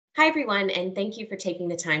Hi everyone, and thank you for taking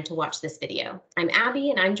the time to watch this video. I'm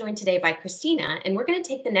Abby and I'm joined today by Christina, and we're going to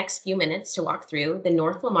take the next few minutes to walk through the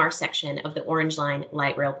North Lamar section of the Orange Line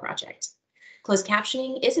Light Rail project. Closed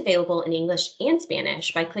captioning is available in English and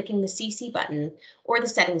Spanish by clicking the CC button or the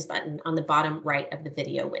settings button on the bottom right of the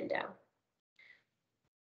video window.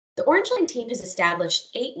 The Orange Line team has established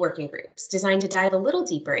 8 working groups designed to dive a little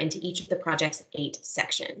deeper into each of the project's 8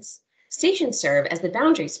 sections. Stations serve as the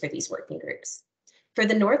boundaries for these working groups. For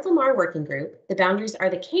the North Lamar Working Group, the boundaries are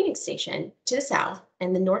the Koenig Station to the south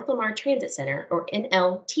and the North Lamar Transit Center, or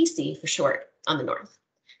NLTC for short, on the north.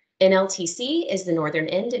 NLTC is the northern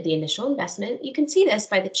end of the initial investment. You can see this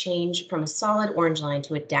by the change from a solid orange line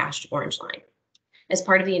to a dashed orange line. As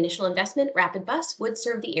part of the initial investment, Rapid Bus would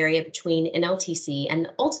serve the area between NLTC and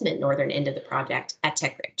the ultimate northern end of the project at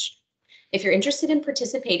Tech Ridge. If you're interested in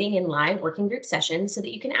participating in live working group sessions so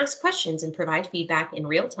that you can ask questions and provide feedback in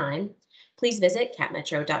real time, please visit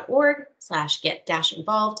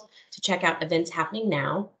catmetro.org/get-involved to check out events happening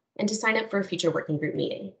now and to sign up for a future working group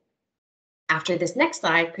meeting. After this next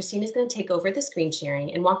slide, Christina is going to take over the screen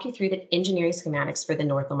sharing and walk you through the engineering schematics for the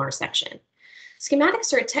North Lamar section.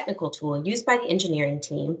 Schematics are a technical tool used by the engineering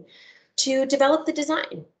team to develop the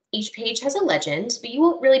design. Each page has a legend, but you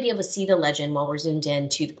won't really be able to see the legend while we're zoomed in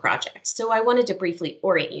to the project. So I wanted to briefly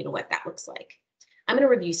orient you to what that looks like. I'm going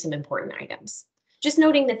to review some important items. Just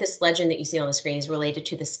noting that this legend that you see on the screen is related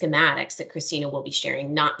to the schematics that Christina will be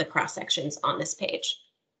sharing, not the cross sections on this page.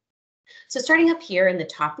 So starting up here in the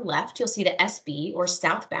top left, you'll see the SB or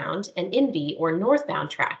southbound and NB or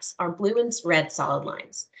northbound tracks are blue and red solid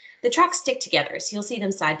lines. The tracks stick together, so you'll see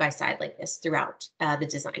them side by side like this throughout the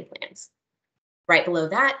design plans. Right below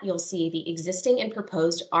that, you'll see the existing and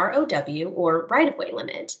proposed ROW or right-of-way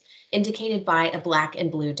limit indicated by a black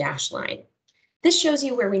and blue dashed line. This shows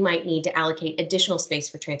you where we might need to allocate additional space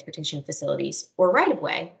for transportation facilities or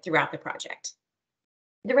right-of-way throughout the project.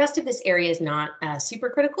 The rest of this area is not super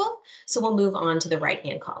critical, so we'll move on to the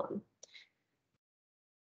right-hand column.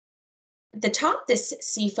 At the top, this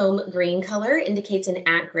seafoam green color indicates an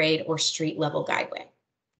at-grade or street-level guideway.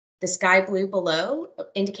 The sky blue below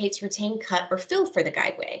indicates retained cut or fill for the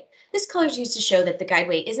guideway. This color is used to show that the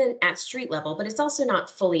guideway isn't at street level, but it's also not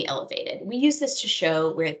fully elevated. We use this to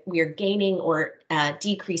show where we are gaining or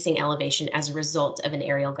decreasing elevation as a result of an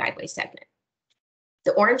aerial guideway segment.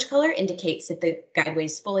 The orange color indicates that the guideway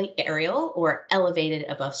is fully aerial or elevated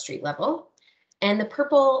above street level. And the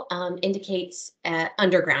purple indicates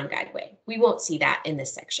underground guideway. We won't see that in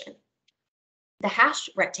this section. The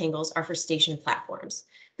hashed rectangles are for station platforms.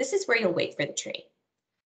 This is where you'll wait for the train.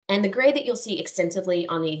 And the gray that you'll see extensively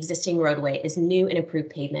on the existing roadway is new and improved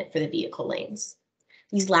pavement for the vehicle lanes.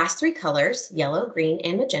 These last 3 colors, yellow, green,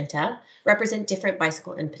 and magenta, represent different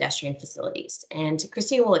bicycle and pedestrian facilities. And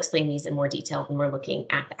Christina will explain these in more detail when we're looking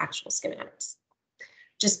at the actual schematics.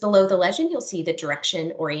 Just below the legend, you'll see the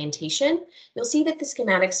direction orientation. You'll see that the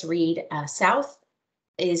schematics read south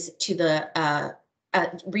is to the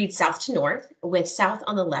read south to north, with south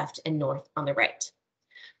on the left and north on the right.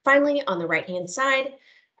 Finally, on the right-hand side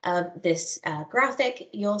of this graphic,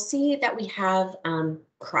 you'll see that we have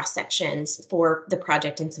cross sections for the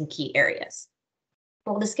project in some key areas.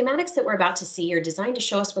 Well, the schematics that we're about to see are designed to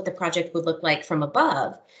show us what the project would look like from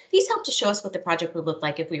above. These help to show us what the project would look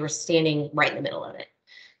like if we were standing right in the middle of it.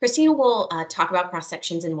 Christina will talk about cross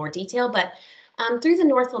sections in more detail, but through the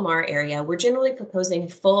North Lamar area, we're generally proposing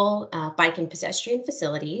full bike and pedestrian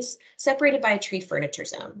facilities separated by a tree furniture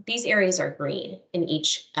zone. These areas are green in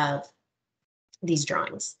each of these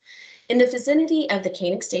drawings. In the vicinity of the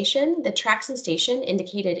Koenig Station, the tracks and station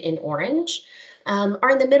indicated in orange are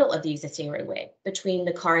in the middle of the existing roadway between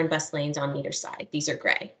the car and bus lanes on either side. These are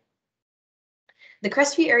gray. The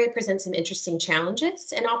Crestview area presents some interesting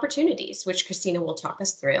challenges and opportunities, which Christina will talk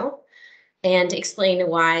us through and explain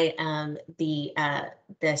why the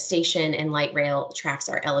station and light rail tracks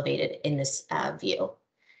are elevated in this view.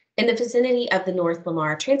 In the vicinity of the North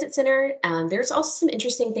Lamar Transit Center, there's also some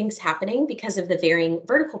interesting things happening because of the varying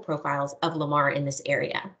vertical profiles of Lamar in this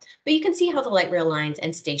area. But you can see how the light rail lines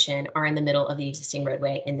and station are in the middle of the existing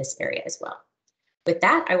roadway in this area as well. With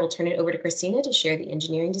that, I will turn it over to Christina to share the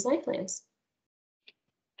engineering design plans.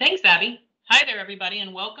 Thanks, Abby. Hi there, everybody,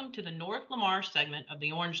 and welcome to the North Lamar segment of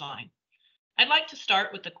the Orange Line. I'd like to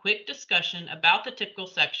start with a quick discussion about the typical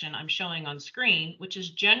section I'm showing on screen, which is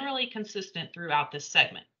generally consistent throughout this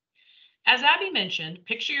segment. As Abby mentioned,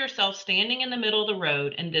 picture yourself standing in the middle of the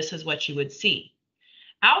road, and this is what you would see.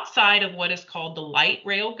 Outside of what is called the light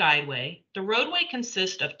rail guideway, the roadway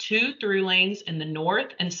consists of 2 through lanes in the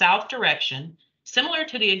north and south direction, similar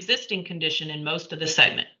to the existing condition in most of the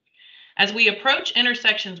segment. As we approach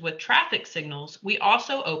intersections with traffic signals, we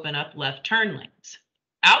also open up left turn lanes.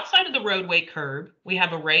 Outside of the roadway curb, we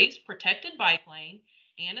have a raised protected bike lane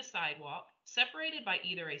and a sidewalk separated by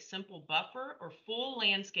either a simple buffer or full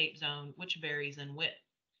landscape zone, which varies in width.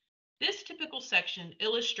 This typical section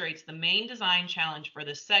illustrates the main design challenge for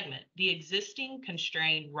this segment, the existing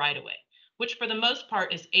constrained right-of-way, which for the most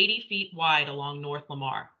part is 80 feet wide along North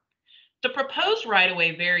Lamar. The proposed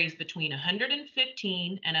right-of-way varies between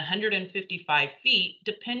 115 and 155 feet,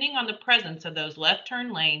 depending on the presence of those left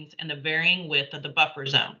turn lanes and the varying width of the buffer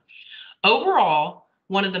zone. Overall,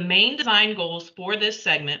 one of the main design goals for this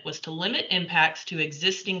segment was to limit impacts to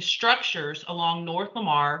existing structures along North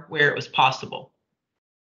Lamar where it was possible.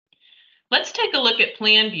 Let's take a look at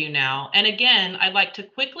plan view now. And again, I'd like to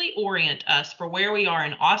quickly orient us for where we are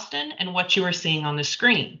in Austin and what you are seeing on the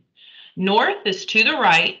screen. North is to the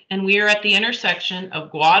right, and we are at the intersection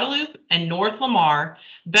of Guadalupe and North Lamar,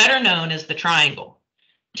 better known as the Triangle.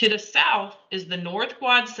 To the south is the North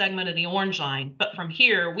Quad segment of the Orange Line, but from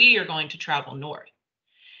here, we are going to travel north.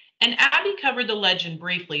 And Abby covered the legend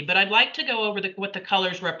briefly, but I'd like to go over what the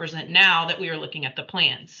colors represent now that we are looking at the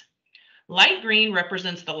plans. Light green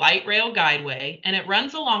represents the light rail guideway, and it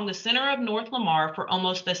runs along the center of North Lamar for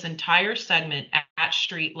almost this entire segment at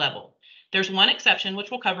street level. There's one exception, which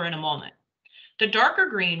we'll cover in a moment. The darker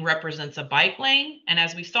green represents a bike lane, and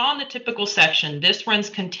as we saw in the typical section, this runs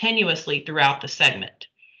continuously throughout the segment.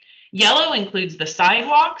 Yellow includes the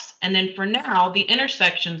sidewalks, and then for now, the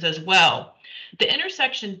intersections as well. The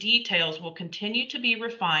intersection details will continue to be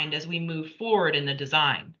refined as we move forward in the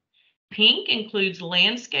design. Pink includes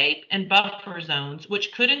landscape and buffer zones,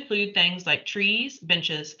 which could include things like trees,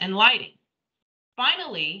 benches, and lighting.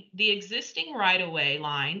 Finally, the existing right-of-way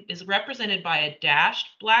line is represented by a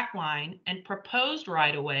dashed black line, and proposed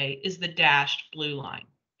right-of-way is the dashed blue line.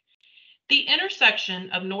 The intersection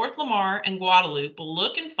of North Lamar and Guadalupe will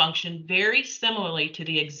look and function very similarly to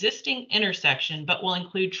the existing intersection, but will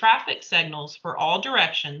include traffic signals for all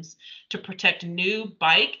directions to protect new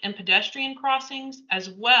bike and pedestrian crossings, as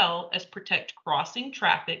well as protect crossing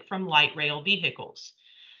traffic from light rail vehicles.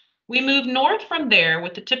 We move north from there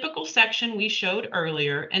with the typical section we showed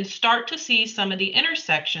earlier and start to see some of the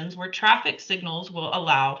intersections where traffic signals will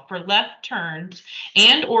allow for left turns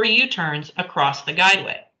and or U-turns across the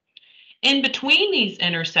guideway. In between these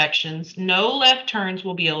intersections, no left turns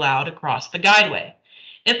will be allowed across the guideway.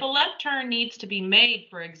 If a left turn needs to be made,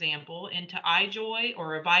 for example, into iJoy or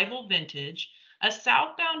Revival Vintage, a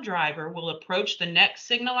southbound driver will approach the next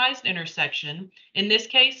signalized intersection, in this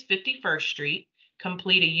case 51st Street,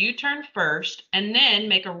 complete a U-turn first, and then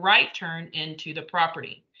make a right turn into the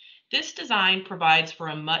property. This design provides for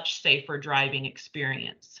a much safer driving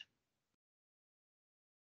experience.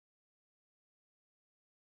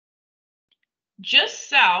 Just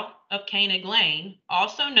south of Koenig Lane,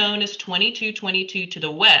 also known as 2222 to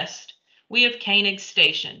the west, we have Koenig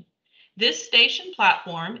Station. This station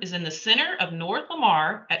platform is in the center of North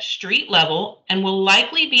Lamar at street level and will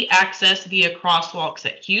likely be accessed via crosswalks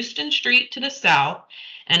at Houston Street to the south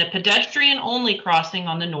and a pedestrian-only crossing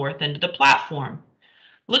on the north end of the platform.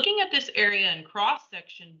 Looking at this area in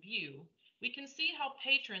cross-section view, we can see how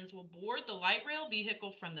patrons will board the light rail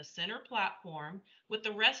vehicle from the center platform with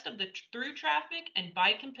the rest of the through traffic and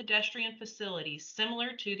bike and pedestrian facilities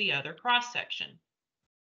similar to the other cross-section.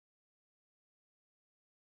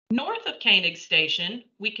 North of Koenig Station,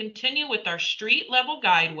 we continue with our street level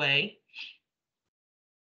guideway,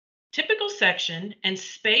 typical section, and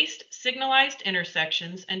spaced signalized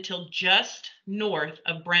intersections until just north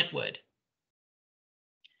of Brentwood.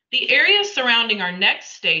 The area surrounding our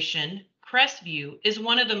next station, Crestview, is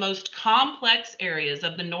one of the most complex areas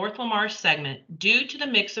of the North Lamar segment due to the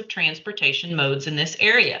mix of transportation modes in this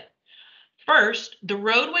area. First, the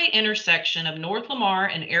roadway intersection of North Lamar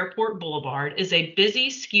and Airport Boulevard is a busy,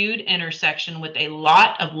 skewed intersection with a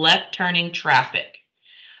lot of left-turning traffic.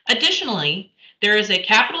 Additionally, there is a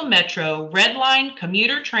Capital Metro Red Line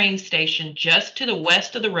commuter train station just to the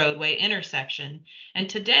west of the roadway intersection, and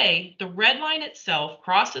today, the Red Line itself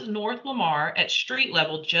crosses North Lamar at street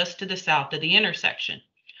level just to the south of the intersection.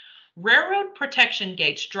 Railroad protection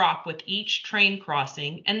gates drop with each train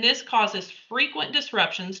crossing, and this causes frequent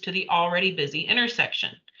disruptions to the already busy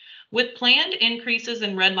intersection. With planned increases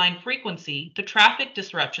in Red Line frequency, the traffic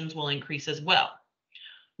disruptions will increase as well.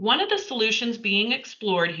 One of the solutions being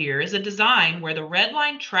explored here is a design where the Red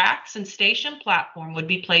Line tracks and station platform would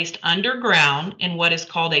be placed underground in what is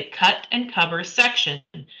called a cut and cover section,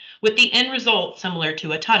 with the end result similar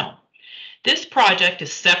to a tunnel. This project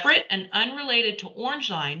is separate and unrelated to Orange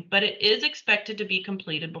Line, but it is expected to be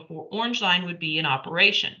completed before Orange Line would be in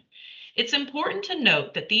operation. It's important to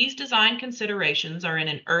note that these design considerations are in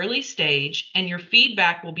an early stage and your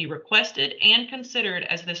feedback will be requested and considered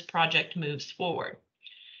as this project moves forward.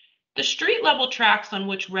 The street level tracks on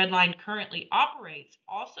which Red Line currently operates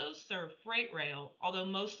also serve freight rail, although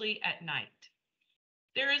mostly at night.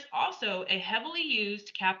 There is also a heavily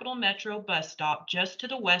used Capital Metro bus stop just to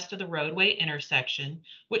the west of the roadway intersection,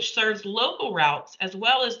 which serves local routes as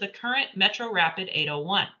well as the current Metro Rapid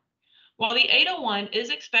 801. While the 801 is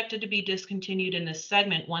expected to be discontinued in this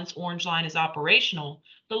segment once Orange Line is operational,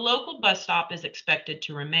 the local bus stop is expected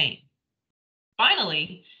to remain.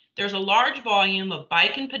 Finally, there's a large volume of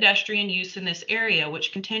bike and pedestrian use in this area,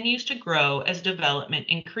 which continues to grow as development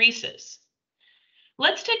increases.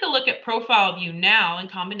 Let's take a look at profile view now in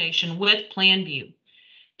combination with plan view.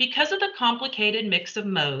 Because of the complicated mix of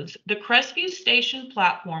modes, the Crestview Station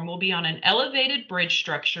platform will be on an elevated bridge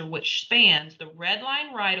structure which spans the Red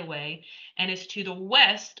Line right-of-way and is to the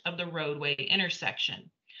west of the roadway intersection.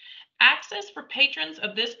 Access for patrons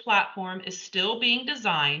of this platform is still being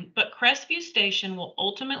designed, but Crestview Station will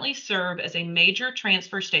ultimately serve as a major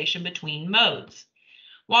transfer station between modes.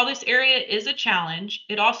 While this area is a challenge,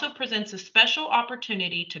 it also presents a special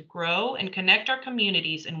opportunity to grow and connect our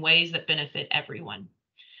communities in ways that benefit everyone.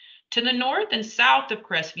 To the north and south of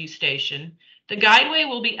Crestview Station, the guideway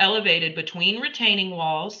will be elevated between retaining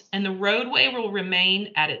walls and the roadway will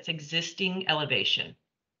remain at its existing elevation.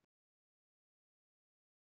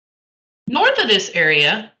 North of this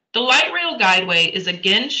area, the light rail guideway is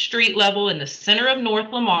again street level in the center of North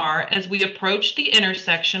Lamar as we approach the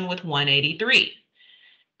intersection with 183.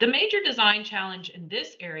 The major design challenge in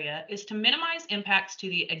this area is to minimize impacts to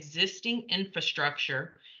the existing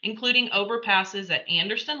infrastructure, including overpasses at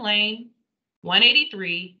Anderson Lane,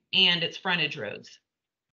 183, and its frontage roads.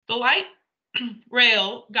 The light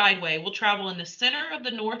rail guideway will travel in the center of the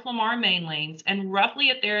North Lamar main lanes and roughly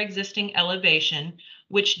at their existing elevation,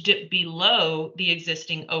 which dip below the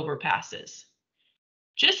existing overpasses.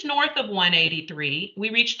 Just north of 183, we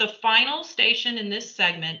reach the final station in this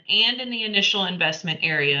segment and in the initial investment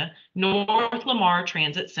area, North Lamar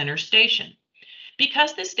Transit Center Station.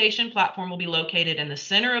 Because this station platform will be located in the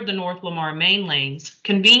center of the North Lamar main lanes,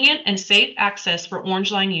 convenient and safe access for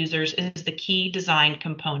Orange Line users is the key design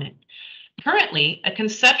component. Currently, a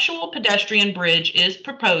conceptual pedestrian bridge is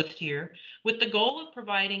proposed here with the goal of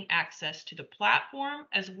providing access to the platform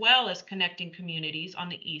as well as connecting communities on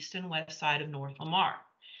the east and west side of North Lamar.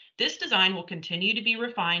 This design will continue to be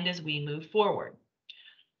refined as we move forward.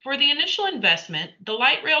 For the initial investment, the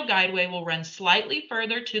light rail guideway will run slightly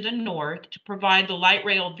further to the north to provide the light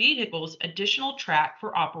rail vehicles additional track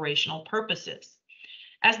for operational purposes.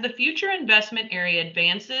 As the future investment area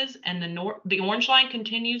advances and the Orange Line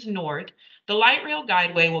continues north, the light rail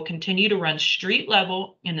guideway will continue to run street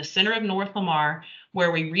level in the center of North Lamar,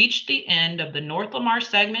 where we reach the end of the North Lamar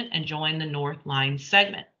segment and join the North Line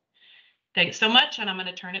segment. Thanks so much, and I'm going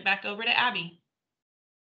to turn it back over to Abby.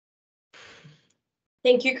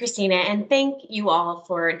 Thank you, Christina, and thank you all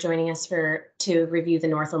for joining us to review the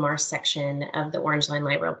North Lamar section of the Orange Line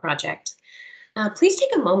Light Rail project. Please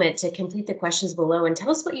take a moment to complete the questions below and tell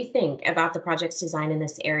us what you think about the project's design in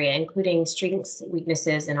this area, including strengths,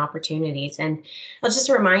 weaknesses, and opportunities. And just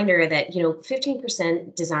a reminder that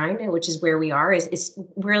 15% design, which is where we are, is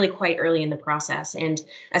really quite early in the process. And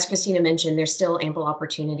as Christina mentioned, there's still ample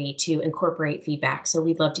opportunity to incorporate feedback. So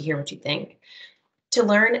we'd love to hear what you think. To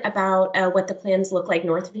learn about what the plans look like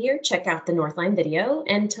north of here, check out the North Line video.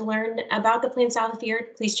 And to learn about the plans south of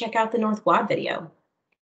here, please check out the North Quad video.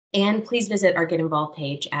 And please visit our Get Involved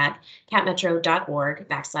page at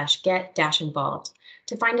capmetro.org/get-involved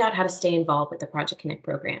to find out how to stay involved with the Project Connect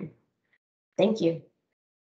program. Thank you.